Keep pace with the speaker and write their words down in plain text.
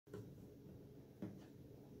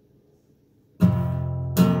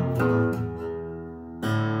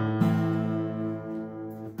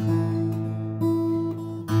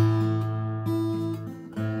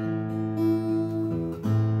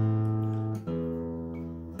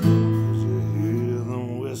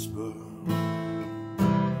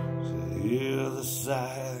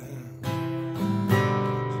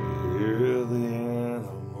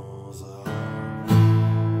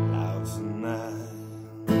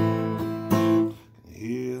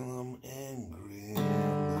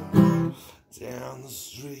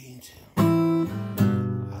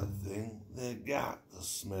the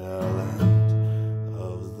smell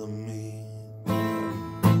of the meat,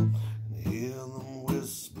 and hear them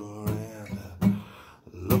whisper and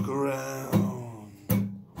look around.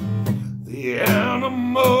 The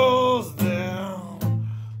animals down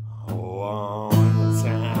on the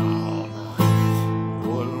town.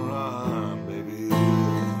 Nowhere to run, baby.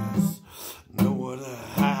 There's nowhere to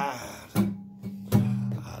hide.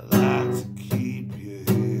 I'd like to keep you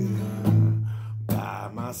here by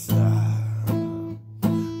my side.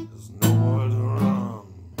 There's nowhere to run,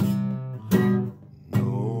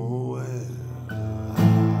 nowhere to hide.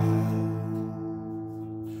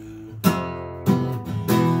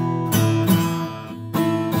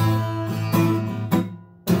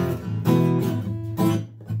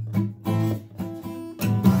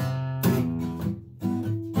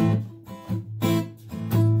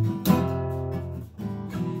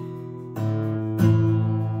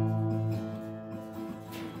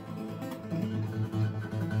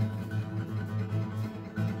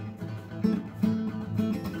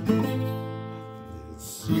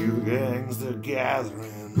 See the gangs, they're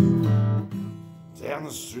gathering down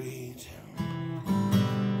the street,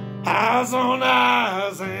 eyes on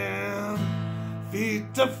eyes and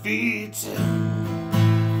feet to feet. The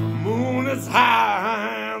moon is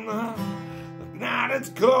high and the night is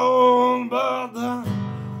cold, but there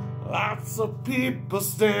lots of people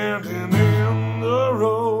standing in the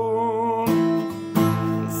road.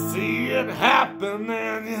 You see it happen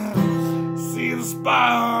and you see the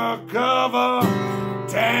spark of a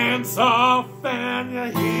dance off, and you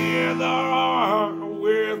hear the roar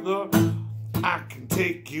with the I can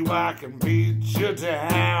take you, I can beat you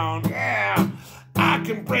down, yeah. I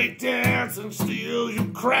can break dance and steal your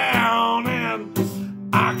crown, and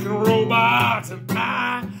I can robot and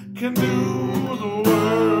I can do the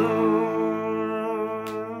world.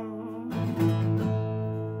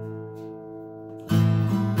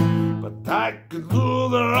 But I can do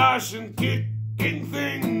the Russian kicking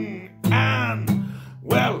thing, and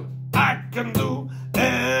well, I can do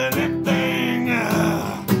anything.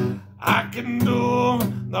 I can do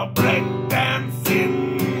the breakdance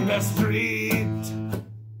in the street.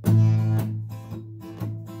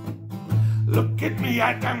 Look at me,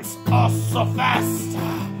 I dance oh so fast.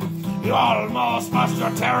 You almost lost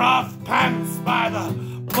your tear off pants by the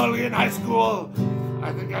bully in high school.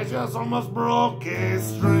 I think I just almost broke a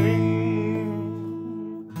string.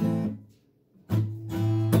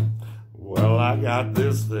 Well, I got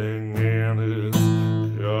this thing and it's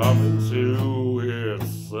coming to.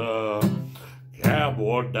 It's a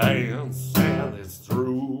cowboy dance and it's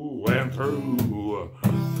through and through.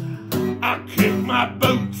 I kick my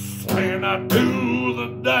boots and I do the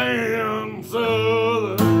dance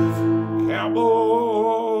of the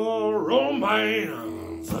cowboy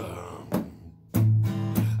romance.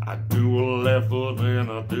 I do a left foot and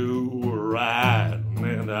I do a right,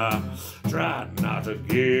 and I try not to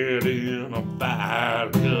get in a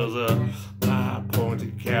fight, cause my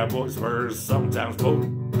pointed cowboy spurs sometimes poke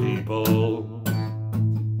people.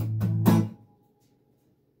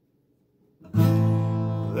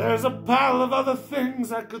 There's a pile of other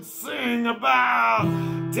things I could sing about,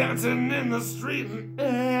 dancing in the street and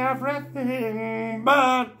everything,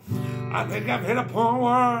 but I think I've hit a point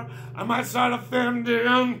where I might start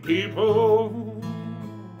offending people.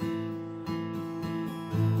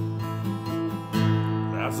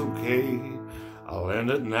 That's okay, I'll end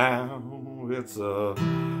it now. It's a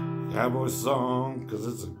cowboy song, cause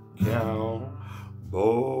it's a cowboy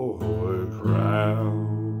crowd.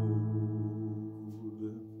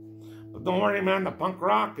 But don't worry, man, the punk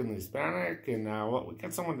rock and the Hispanic and what, we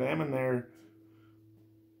got someone damn in there.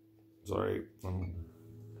 Sorry, I'm